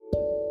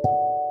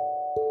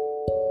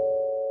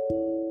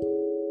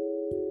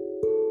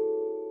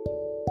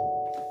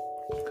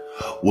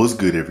What's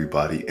good,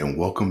 everybody, and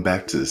welcome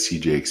back to the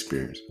CJ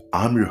Experience.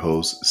 I'm your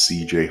host,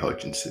 CJ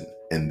Hutchinson,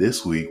 and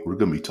this week we're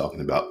going to be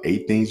talking about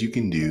 8 things you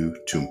can do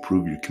to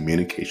improve your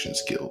communication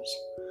skills.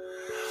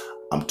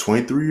 I'm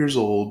 23 years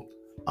old,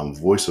 I'm a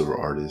voiceover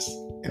artist,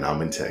 and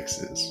I'm in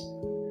Texas.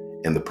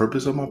 And the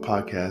purpose of my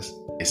podcast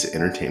is to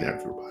entertain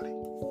everybody.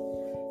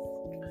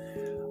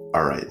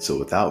 Alright, so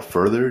without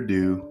further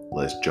ado,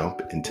 let's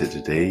jump into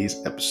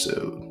today's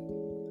episode.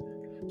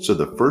 So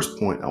the first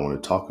point I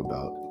want to talk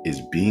about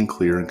is being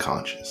clear and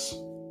conscious.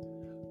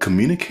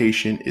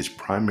 Communication is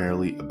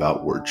primarily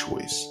about word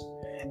choice,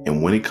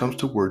 and when it comes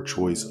to word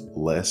choice,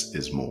 less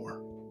is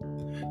more.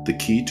 The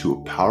key to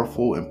a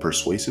powerful and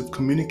persuasive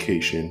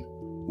communication,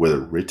 whether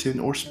written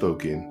or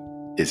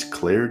spoken, is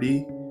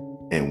clarity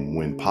and,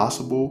 when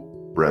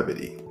possible,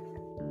 brevity.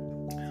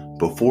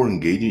 Before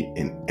engaging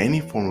in any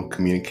form of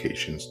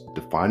communications,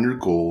 define your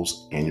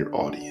goals and your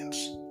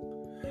audience.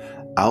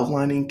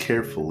 Outlining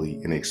carefully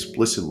and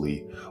explicitly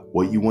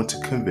what you want to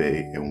convey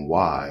and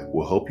why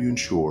will help you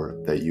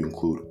ensure that you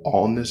include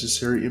all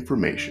necessary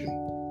information.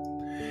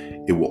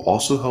 It will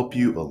also help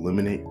you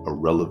eliminate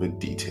irrelevant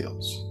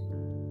details.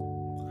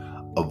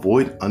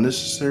 Avoid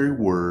unnecessary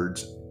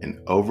words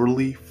and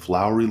overly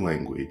flowery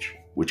language,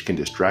 which can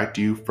distract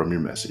you from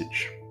your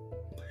message.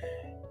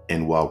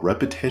 And while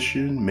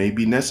repetition may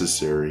be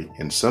necessary,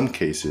 in some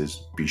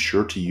cases, be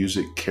sure to use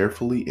it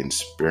carefully and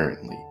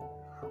sparingly.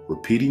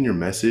 Repeating your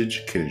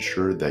message can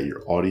ensure that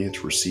your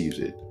audience receives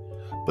it,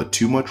 but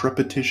too much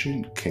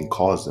repetition can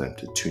cause them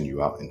to tune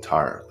you out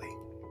entirely.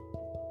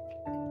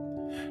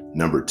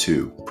 Number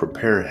 2,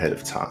 prepare ahead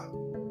of time.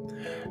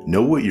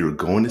 Know what you're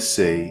going to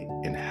say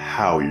and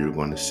how you're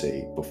going to say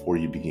it before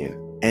you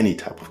begin any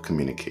type of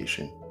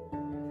communication.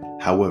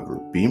 However,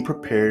 being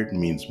prepared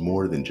means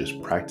more than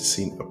just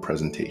practicing a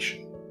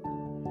presentation.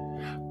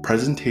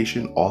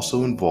 Presentation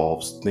also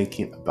involves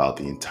thinking about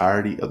the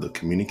entirety of the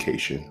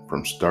communication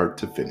from start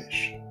to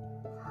finish.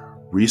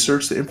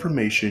 Research the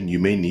information you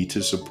may need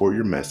to support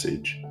your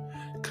message.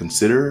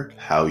 Consider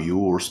how you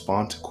will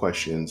respond to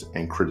questions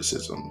and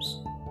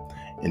criticisms,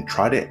 and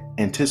try to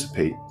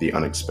anticipate the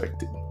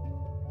unexpected.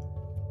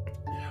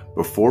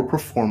 Before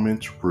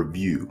performance,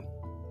 review.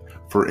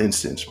 For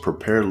instance,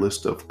 prepare a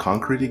list of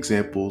concrete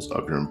examples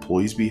of your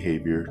employees'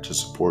 behavior to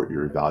support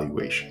your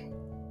evaluation.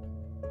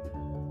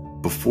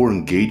 Before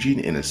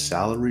engaging in a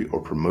salary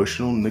or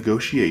promotional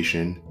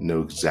negotiation,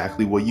 know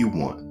exactly what you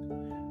want.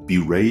 Be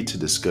ready to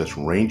discuss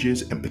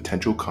ranges and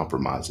potential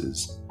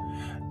compromises.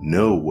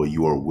 Know what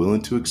you are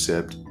willing to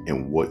accept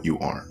and what you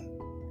aren't.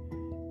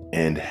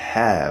 And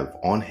have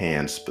on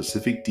hand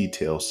specific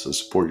details to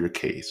support your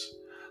case,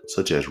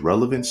 such as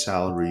relevant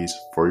salaries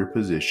for your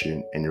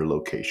position and your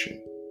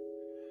location.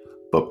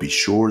 But be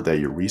sure that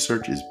your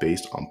research is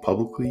based on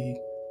publicly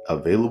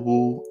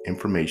available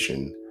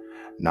information,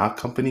 not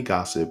company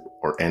gossip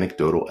or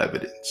anecdotal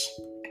evidence.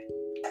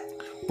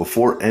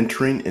 Before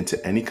entering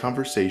into any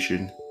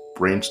conversation,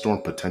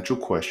 brainstorm potential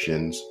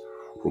questions,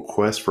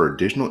 request for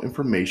additional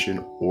information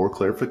or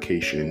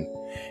clarification,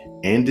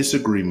 and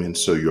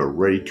disagreements so you are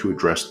ready to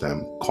address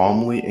them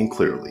calmly and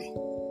clearly.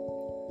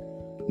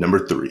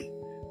 Number 3,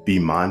 be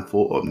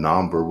mindful of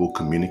nonverbal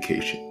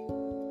communication.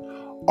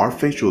 Our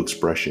facial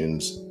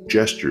expressions,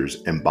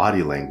 gestures, and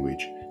body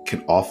language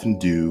can often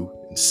do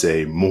and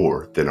say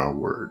more than our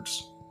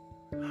words.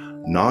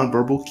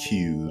 Nonverbal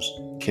cues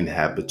can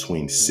have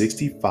between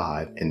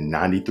 65 and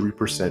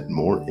 93%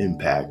 more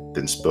impact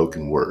than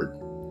spoken word.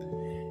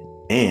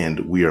 And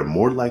we are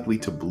more likely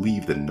to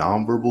believe the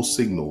nonverbal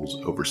signals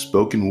over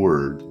spoken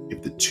word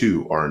if the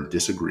two are in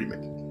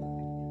disagreement.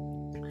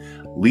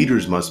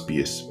 Leaders must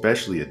be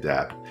especially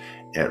adept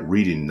at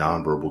reading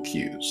nonverbal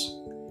cues.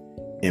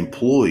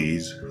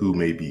 Employees who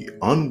may be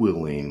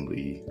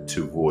unwillingly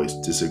to voice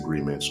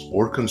disagreements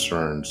or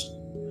concerns,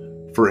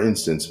 for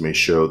instance, may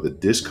show the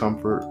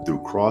discomfort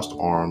through crossed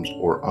arms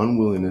or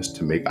unwillingness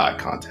to make eye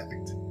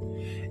contact.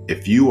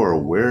 If you are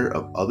aware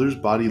of others'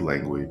 body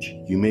language,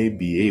 you may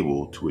be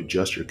able to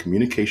adjust your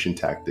communication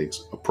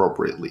tactics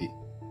appropriately.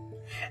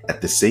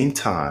 At the same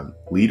time,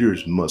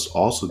 leaders must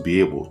also be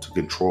able to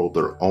control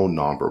their own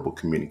nonverbal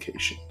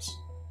communications.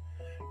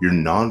 Your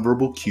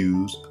nonverbal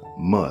cues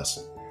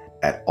must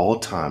at all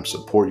times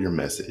support your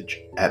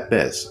message. At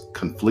best,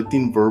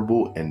 conflicting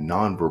verbal and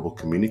nonverbal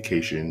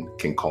communication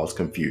can cause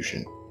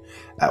confusion.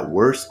 At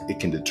worst, it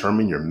can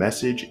determine your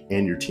message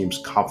and your team's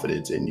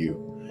confidence in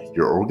you,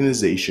 your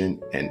organization,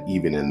 and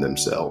even in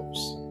themselves.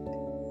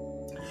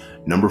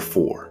 Number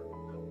 4,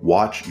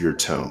 watch your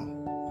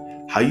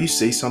tone. How you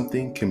say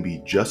something can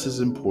be just as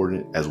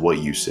important as what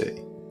you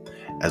say.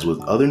 As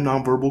with other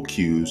nonverbal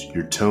cues,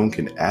 your tone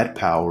can add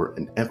power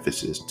and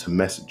emphasis to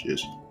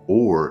messages,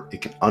 or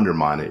it can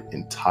undermine it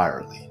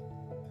entirely.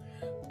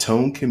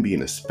 Tone can be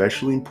an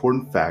especially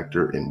important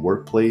factor in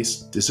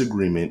workplace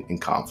disagreement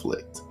and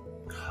conflict.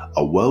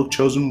 A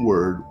well-chosen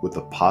word with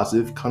a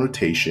positive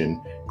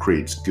connotation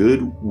creates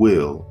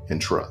goodwill and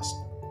trust.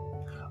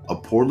 A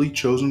poorly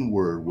chosen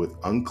word with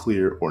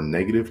unclear or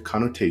negative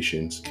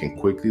connotations can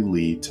quickly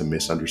lead to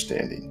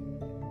misunderstanding.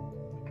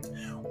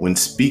 When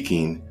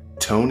speaking,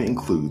 Tone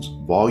includes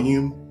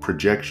volume,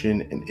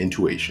 projection, and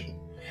intonation,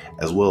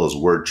 as well as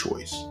word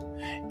choice.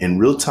 In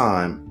real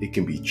time, it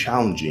can be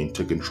challenging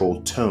to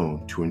control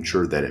tone to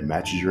ensure that it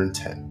matches your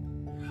intent,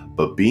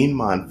 but being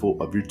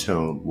mindful of your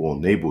tone will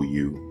enable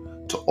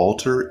you to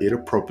alter it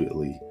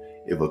appropriately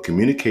if a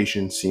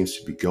communication seems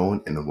to be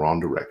going in the wrong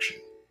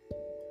direction.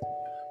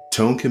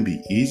 Tone can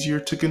be easier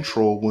to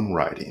control when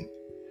writing.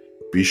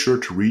 Be sure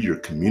to read your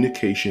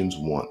communications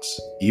once,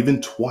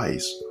 even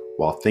twice,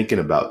 while thinking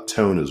about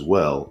tone as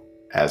well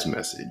as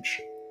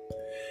message.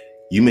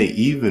 You may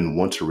even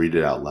want to read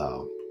it out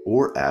loud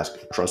or ask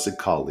a trusted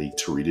colleague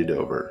to read it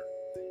over,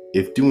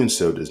 if doing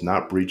so does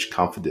not breach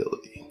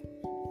confidentiality.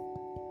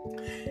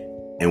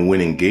 And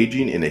when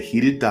engaging in a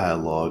heated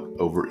dialogue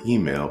over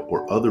email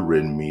or other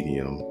written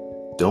medium,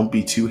 don't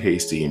be too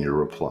hasty in your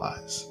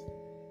replies.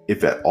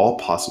 If at all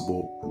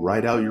possible,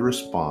 write out your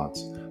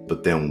response,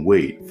 but then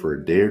wait for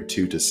a day or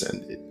two to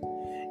send it.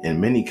 In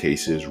many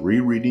cases,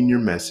 rereading your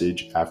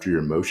message after your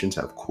emotions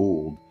have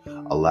cooled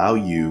allow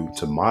you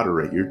to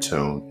moderate your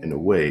tone in a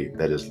way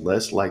that is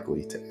less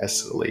likely to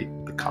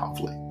escalate the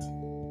conflict.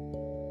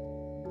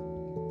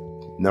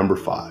 Number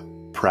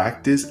 5,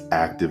 practice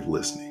active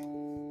listening.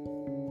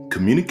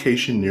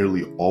 Communication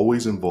nearly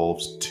always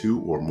involves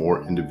 2 or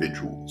more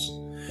individuals.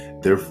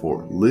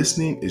 Therefore,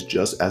 listening is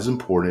just as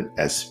important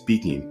as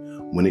speaking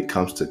when it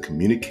comes to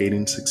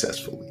communicating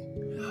successfully.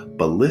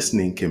 But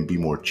listening can be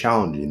more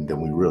challenging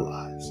than we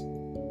realize.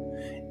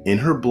 In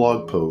her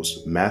blog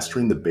post,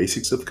 Mastering the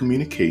Basics of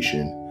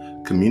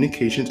Communication,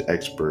 communications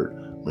expert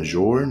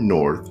Major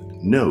North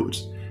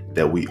notes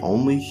that we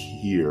only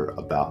hear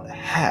about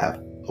half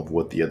of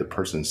what the other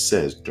person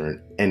says during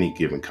any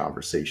given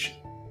conversation.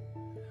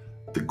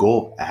 The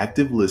goal of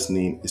active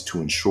listening is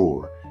to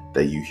ensure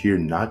that you hear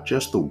not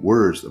just the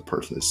words the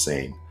person is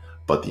saying,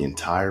 but the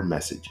entire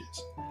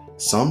messages.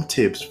 Some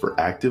tips for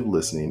active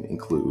listening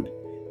include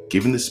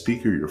giving the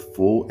speaker your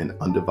full and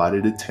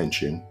undivided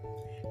attention,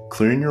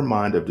 clearing your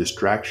mind of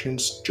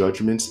distractions,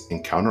 judgments,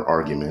 and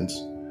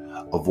counter-arguments,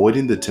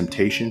 avoiding the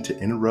temptation to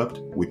interrupt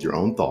with your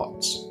own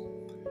thoughts,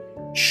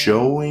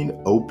 showing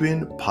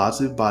open,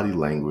 positive body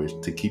language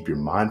to keep your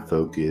mind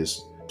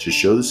focused to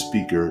show the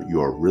speaker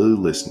you are really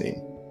listening,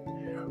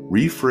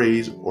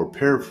 rephrase or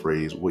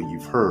paraphrase what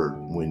you've heard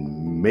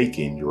when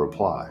making your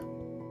reply,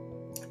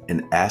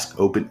 and ask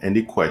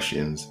open-ended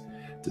questions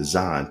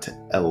designed to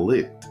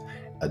elicit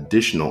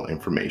additional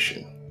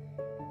information.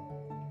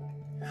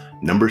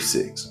 Number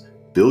 6,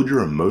 build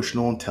your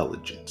emotional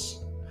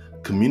intelligence.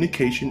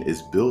 Communication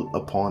is built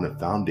upon a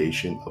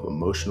foundation of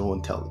emotional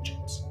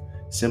intelligence.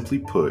 Simply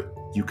put,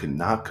 you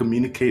cannot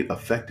communicate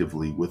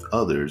effectively with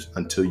others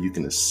until you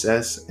can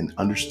assess and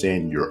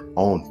understand your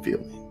own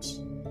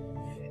feelings.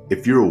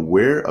 If you're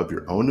aware of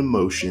your own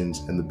emotions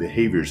and the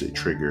behaviors they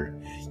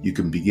trigger, you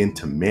can begin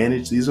to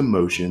manage these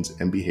emotions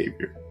and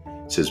behavior,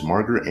 says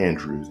Margaret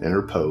Andrews in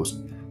her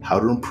post, How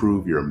to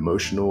Improve Your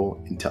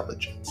Emotional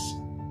Intelligence.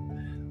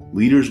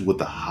 Leaders with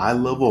a high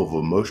level of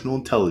emotional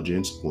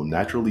intelligence will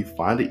naturally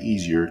find it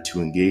easier to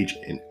engage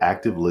in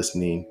active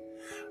listening,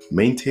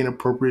 maintain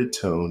appropriate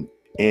tone,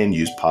 and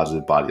use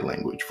positive body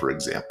language, for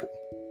example.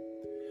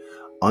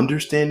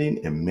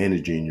 Understanding and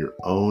managing your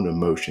own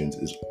emotions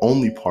is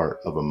only part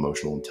of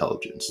emotional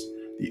intelligence.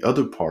 The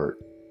other part,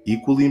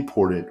 equally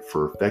important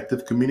for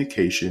effective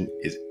communication,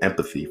 is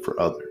empathy for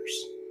others.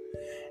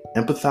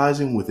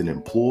 Empathizing with an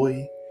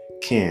employee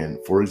can,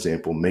 for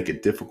example, make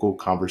a difficult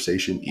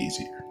conversation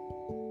easier.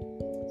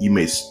 You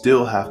may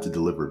still have to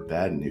deliver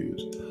bad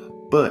news,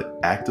 but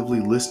actively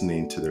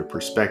listening to their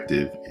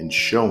perspective and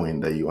showing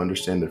that you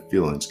understand their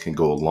feelings can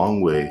go a long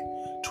way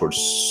towards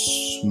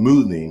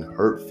smoothing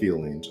hurt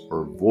feelings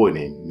or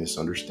avoiding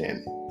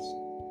misunderstandings.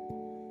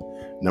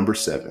 Number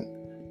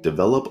 7,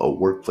 develop a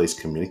workplace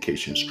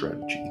communication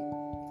strategy.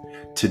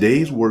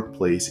 Today's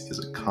workplace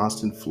is a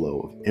constant flow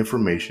of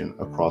information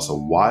across a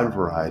wide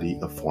variety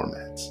of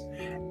formats.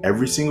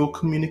 Every single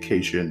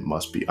communication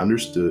must be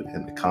understood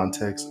in the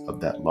context of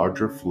that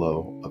larger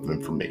flow of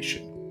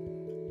information.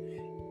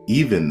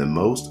 Even the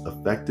most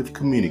effective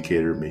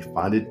communicator may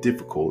find it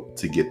difficult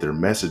to get their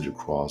message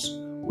across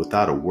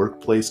without a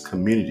workplace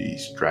communication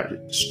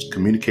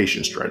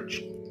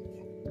strategy.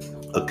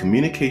 A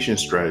communication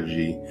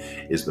strategy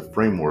is the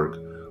framework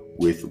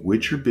with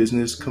which your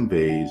business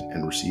conveys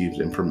and receives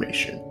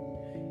information.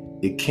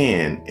 It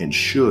can and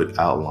should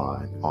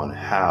outline on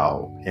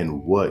how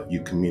and what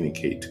you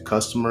communicate to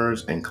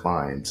customers and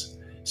clients,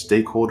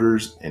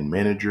 stakeholders and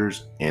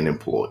managers and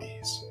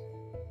employees.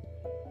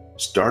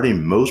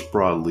 Starting most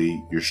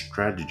broadly, your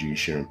strategy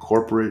should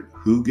incorporate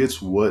who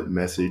gets what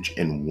message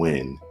and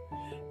when.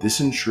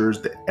 This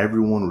ensures that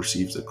everyone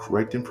receives the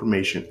correct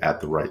information at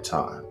the right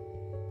time.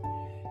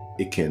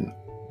 It can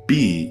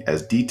be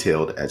as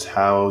detailed as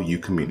how you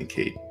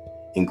communicate,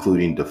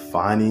 including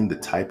defining the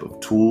type of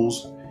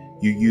tools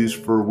you use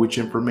for which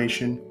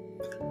information.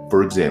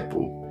 For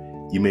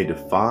example, you may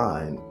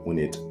define when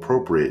it's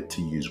appropriate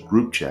to use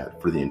group chat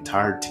for the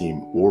entire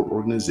team or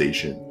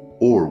organization,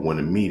 or when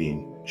a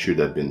meeting should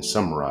have been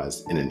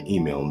summarized in an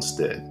email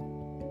instead.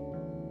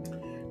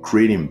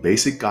 Creating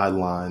basic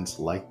guidelines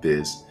like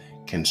this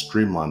can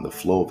streamline the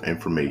flow of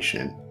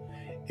information.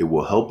 It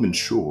will help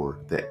ensure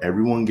that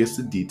everyone gets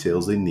the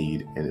details they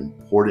need and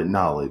important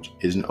knowledge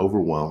isn't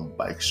overwhelmed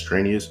by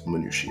extraneous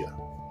minutiae.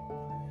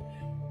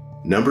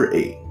 Number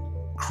 8,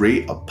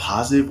 create a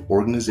positive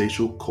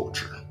organizational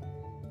culture.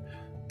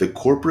 The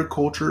corporate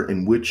culture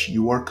in which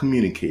you are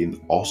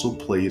communicating also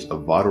plays a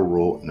vital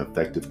role in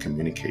effective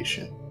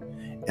communication.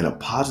 In a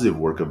positive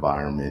work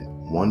environment,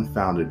 one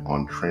founded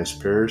on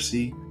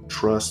transparency,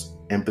 trust,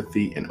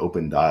 empathy, and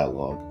open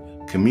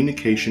dialogue,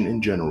 communication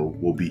in general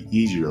will be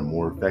easier and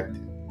more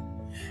effective.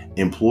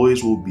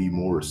 Employees will be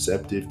more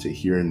receptive to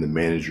hearing the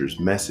manager's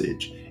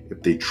message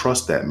if they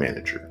trust that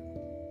manager.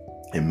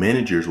 And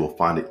managers will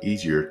find it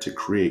easier to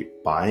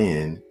create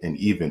buy-in and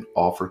even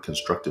offer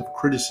constructive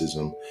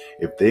criticism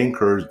if they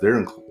encourage their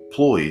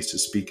employees to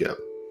speak up,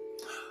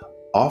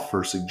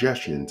 offer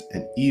suggestions,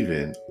 and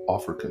even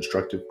offer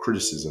constructive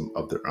criticism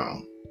of their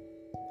own.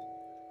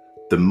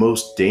 The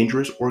most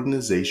dangerous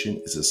organization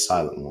is a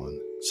silent one,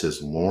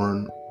 says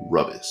Lauren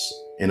Rubis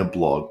in a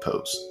blog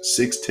post,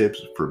 6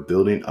 tips for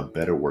building a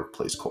better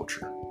workplace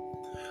culture.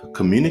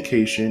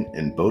 Communication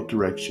in both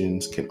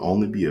directions can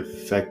only be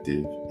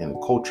effective in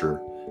a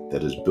culture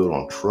that is built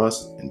on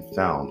trust and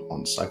found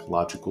on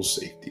psychological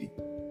safety.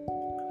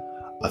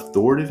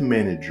 Authoritative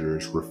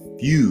managers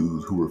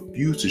who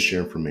refuse to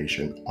share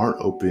information,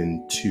 aren't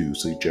open to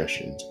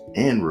suggestions,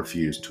 and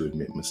refuse to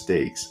admit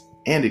mistakes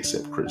and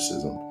accept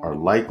criticism are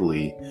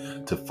likely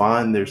to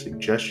find their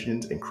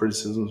suggestions and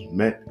criticisms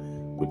met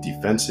with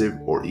defensive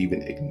or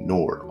even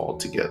ignored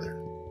altogether.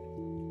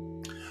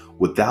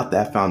 Without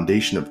that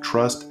foundation of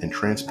trust and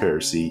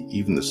transparency,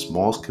 even the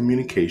smallest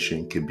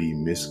communication can be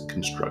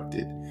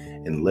misconstructed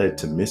and led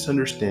to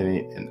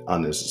misunderstanding and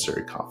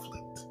unnecessary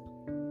conflict.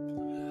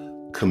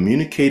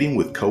 Communicating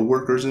with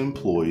coworkers and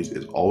employees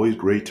is always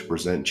great to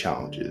present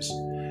challenges.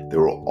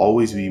 There will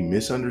always be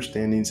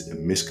misunderstandings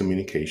and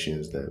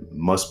miscommunications that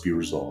must be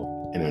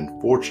resolved, and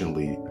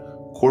unfortunately,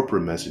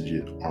 corporate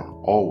messages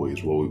aren't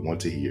always what we want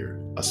to hear,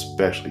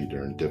 especially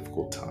during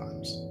difficult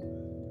times.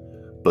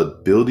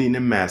 But building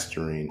and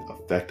mastering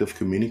effective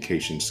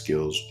communication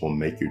skills will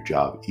make your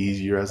job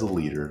easier as a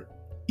leader,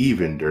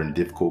 even during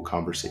difficult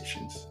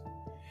conversations.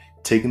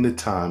 Taking the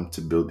time to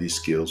build these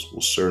skills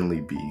will certainly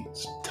be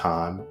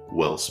time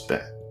well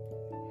spent.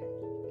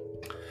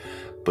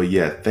 But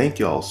yeah, thank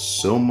y'all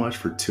so much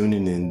for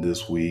tuning in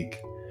this week.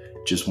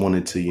 Just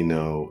wanted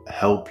to,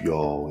 help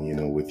y'all,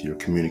 with your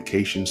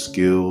communication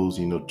skills,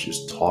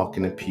 just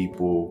talking to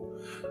people,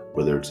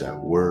 whether it's at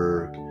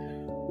work,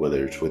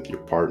 whether it's with your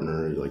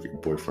partner, like your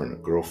boyfriend or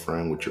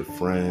girlfriend, with your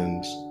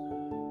friends.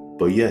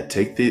 But yeah,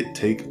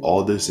 take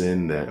all this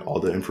in, that all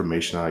the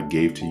information I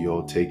gave to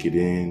y'all, take it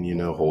in,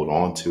 hold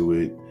on to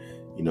it.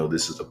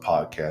 This is a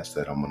podcast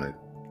that I'm going to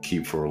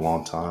keep for a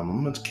long time.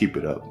 I'm going to keep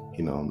it up.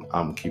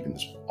 I'm keeping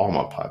all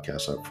my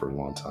podcasts up for a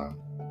long time.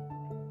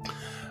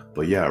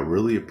 But yeah, I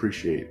really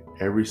appreciate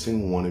every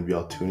single one of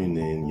y'all tuning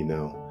in.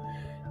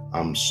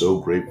 I'm so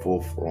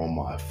grateful for all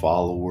my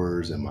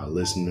followers and my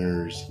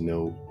listeners.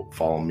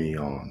 Follow me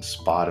on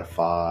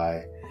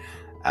Spotify,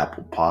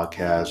 Apple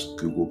Podcasts,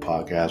 Google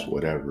Podcasts,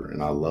 whatever.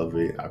 And I love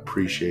it. I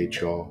appreciate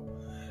y'all.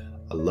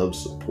 I love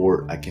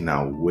support. I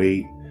cannot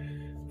wait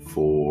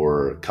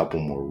for a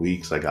couple more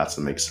weeks. I got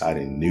some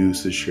exciting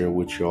news to share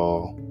with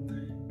y'all.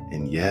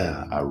 And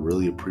yeah, I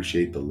really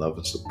appreciate the love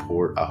and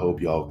support. I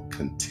hope y'all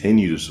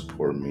continue to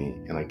support me,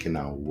 and I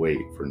cannot wait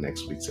for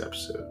next week's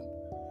episode.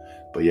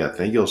 But yeah,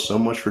 thank y'all so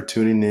much for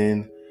tuning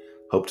in.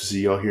 Hope to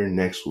see y'all here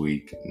next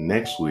week.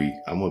 Next week,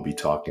 I'm going to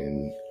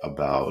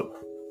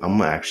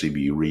actually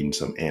be reading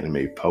some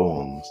anime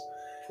poems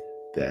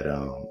that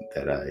I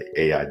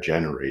AI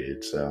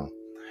generated. So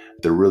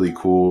they're really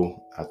cool.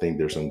 I think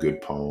there's some good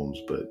poems.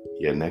 But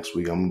yeah, next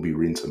week, I'm going to be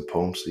reading some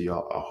poems to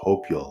y'all. I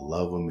hope y'all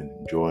love them and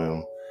enjoy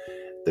them.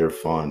 They're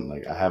fun.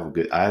 Like I had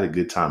a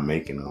good time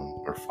making them,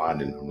 or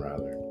finding them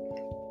rather.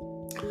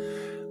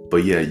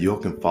 But yeah, y'all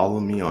can follow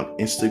me on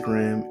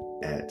Instagram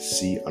at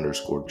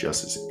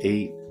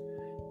C_Justice8.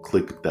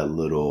 Click that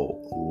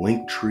little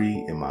link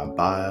tree in my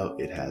bio.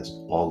 It has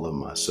all of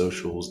my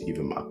socials,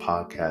 even my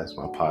podcast.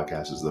 My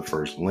podcast is the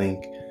first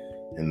link.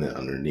 And then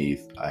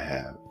underneath, I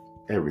have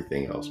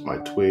everything else. My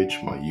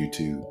Twitch, my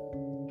YouTube,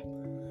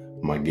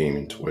 my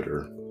gaming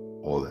Twitter,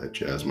 all that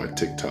jazz, my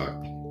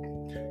TikTok.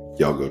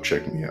 Y'all go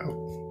check me out.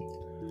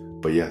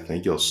 But yeah,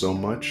 thank y'all so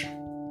much.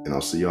 And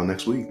I'll see y'all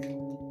next week.